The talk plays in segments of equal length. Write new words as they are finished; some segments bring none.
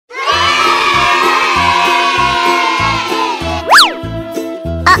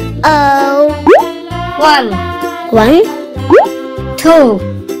Uh-oh. 1, 1, 2,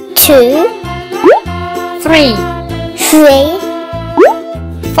 2, 3, 3,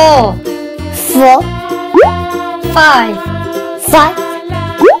 4, 4, 5, 5,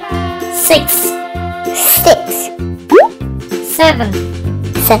 6, 6, 7,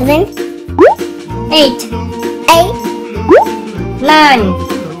 7, 8, 8, 9,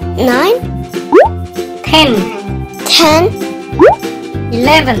 9, 10, 10,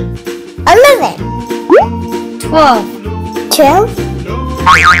 11, 11, 12. 12.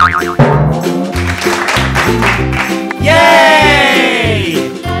 Yay!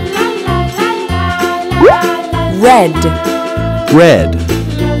 Red. Red.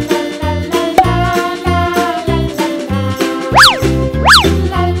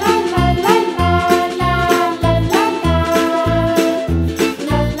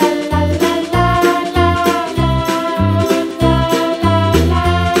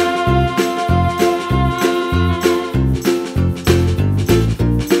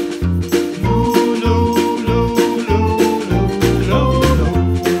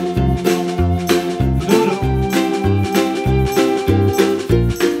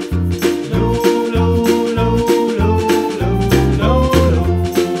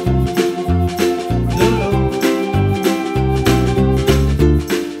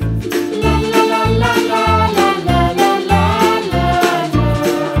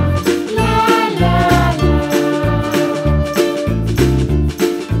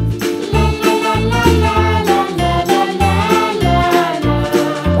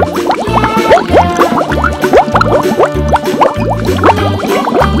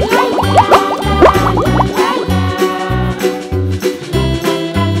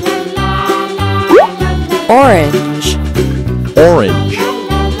 Orange. Orange.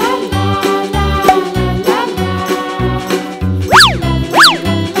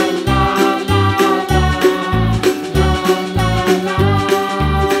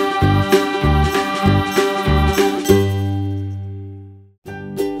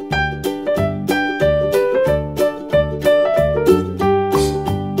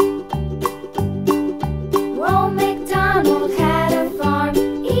 Old MacDonald had a farm,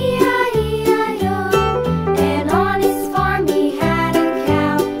 E-I-E-I-O. And on his farm he had a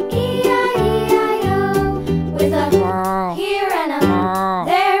cow, E-I-E-I-O. With a here and a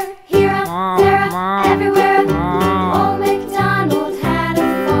there, here a, there a, everywhere. Old MacDonald had a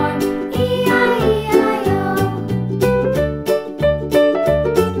farm, E-I-E-I-O.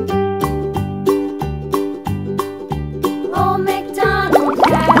 Old MacDonald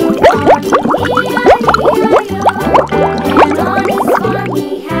had a farm, E-I-E-I-O. And on his farm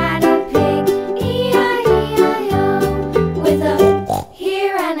he had a pig, E-I-E-I-O. With a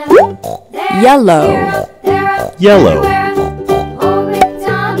here and a there, Yellow. here a, there a, Yellow. everywhere. Old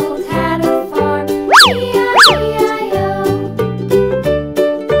MacDonald had a farm, E-I-E-I-O.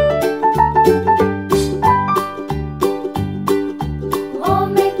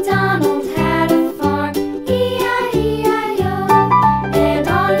 Old MacDonald had a farm, E-I-E-I-O. And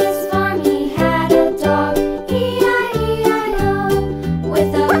on his farm he had a dog, E-I-E-I-O.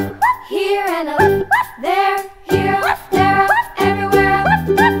 With a here and a there, here a, there a, everywhere.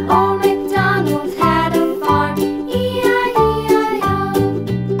 Old MacDonald had a farm, E-I-E-I-O.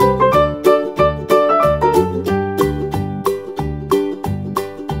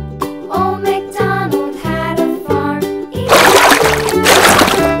 Old MacDonald had a farm, E-I-E-I-O.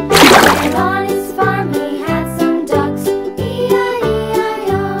 And on his farm he had some ducks,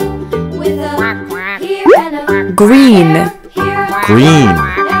 E-I-E-I-O. With a here and a Green. here a, Green.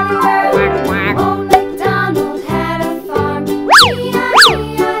 everywhere. Old MacDonald had a farm,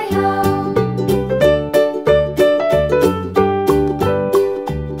 E-I-E-I-O.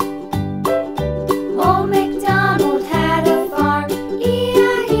 Old MacDonald had a farm,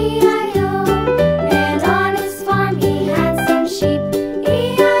 E-I-E-I-O. And on his farm he had some sheep,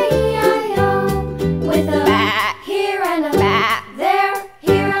 E-I-E-I-O. With a here and a there,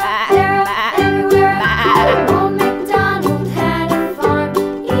 here a, there a, everywhere. Old MacDonald had a farm,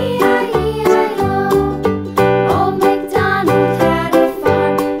 E-I-E-I-O. Old MacDonald had a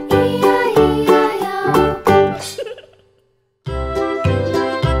farm, E-I-E-I-O.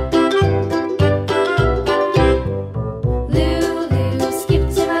 Lulu, skip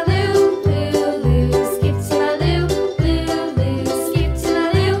to my Lou, Lulu, skip to my Lou, Lulu, skip to my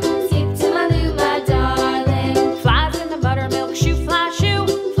Lou, skip to my Lou, my darling. Flies in the buttermilk shoe, fly shoe.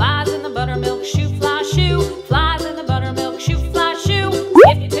 Flies in the buttermilk shoe, fly shoe. Flies in the buttermilk shoe, fly shoe.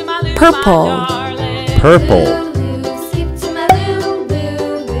 Skip to my Lou, Purple. my darling. Purple. Lulu, skip to my Lou,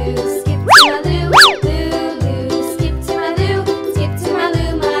 Lulu, skip to my Lou, Lulu, skip to my Lou, skip to my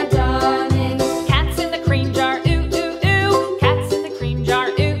Lou, my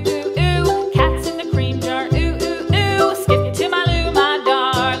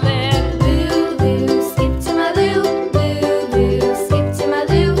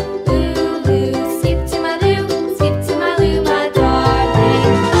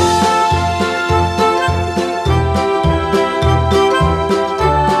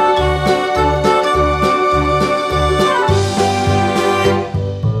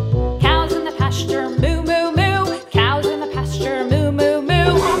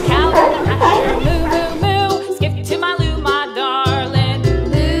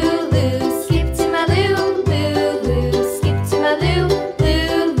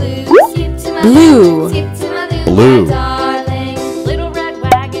Blue. Skip to my loo, Blue. my darling. Little red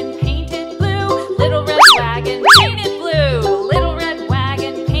wagon painted blue. Little red wagon painted blue. Little red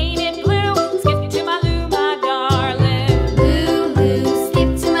wagon painted blue. Skip to my loo, my darling. Loo, loo,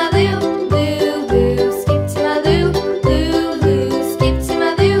 skip to my loo. Loo, loo, skip to my loo. Loo, loo, skip to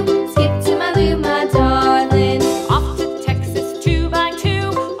my loo. Skip to my loo, my darling. Off to Texas 2x2.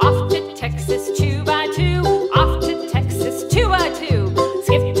 Off to Texas 2x2. Off to Texas 2x2.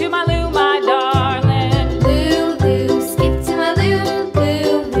 Skip to my loo, my darling. Loo, loo, skip to my loo.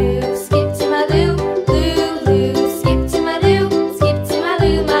 Loo, loo, skip to my loo. Loo, loo, skip to my loo. Skip to my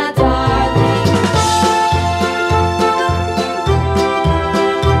loo, my darling.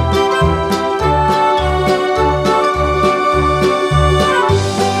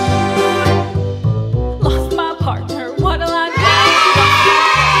 Lost my partner, what'll I do?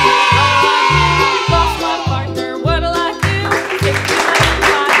 Lost my partner, what'll I do? Skip to my loo,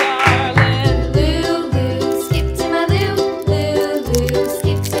 my darling. Loo, loo, skip to my loo. Loo, loo,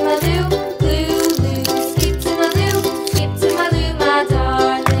 skip to my loo. Loo, loo, skip to my loo. Skip to my loo, my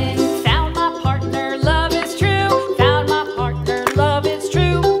darling. Found my partner, love is true. Found my partner, love is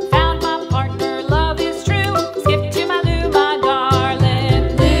true. Found my partner, love is true. Skip to my loo, my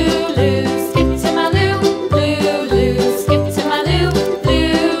darling. Loo, loo, skip to my loo. Loo, loo, skip to my loo.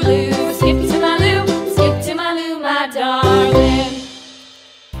 Loo, loo, skip to my loo. Skip to my loo, my darling.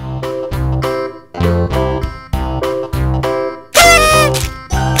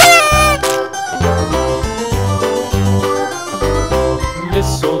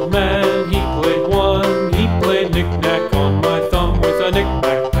 This old man, he played one. He played knick-knack on my thumb with a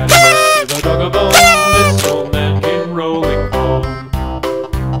knick-knack, paddywhack, give a dog a bone. This old man came rolling home.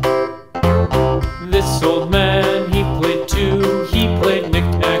 This old man, he played two. He played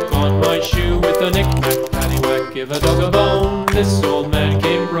knick-knack on my shoe with a knick-knack, paddywhack, give a dog a bone. This old man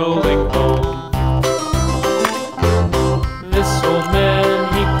came rolling home. This old man,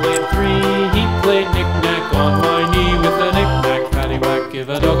 he played three. He played knick-knack on my knee with a knick-knack, paddywhack, give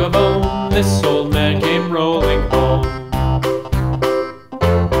a dog a bone. This old man came rolling home.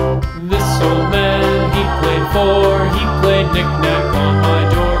 This old man, he played four. He played knick-knack on my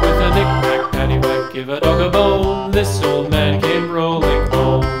door with a knick-knack, paddywhack, give a dog a bone. This old man came rolling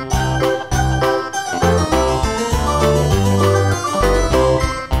home.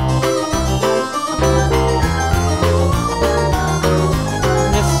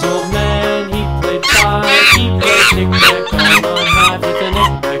 This old man, he played five. He played knick-knack on my hat with a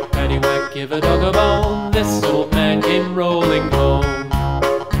knick-knack, paddywhack, give a dog a bone. This old man came rolling home.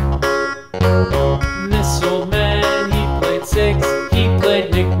 This old man, he played six. He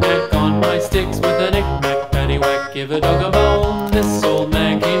played knick-knack on my sticks with a knick-knack, paddywhack, give a dog a bone. This old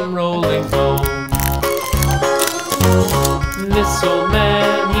man came rolling home. This old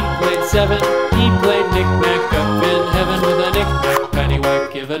man, he played seven. He played knick-knack up in heaven with a knick-knack,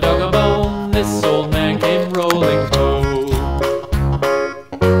 paddywhack, give a dog a bone. This old man came rolling home.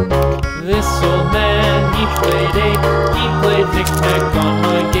 This old man, he played eight. He played knick-knack on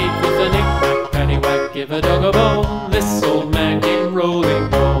my gate with a knick-knack, paddywhack, give a dog a bone. This old man came rolling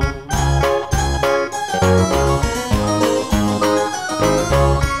home.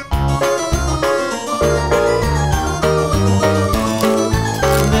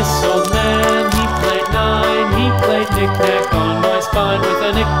 This old man, he played nine. He played knick-knack on my spine with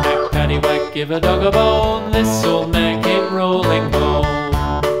a knick-knack, paddywhack, give a dog a bone. This old man came rolling home.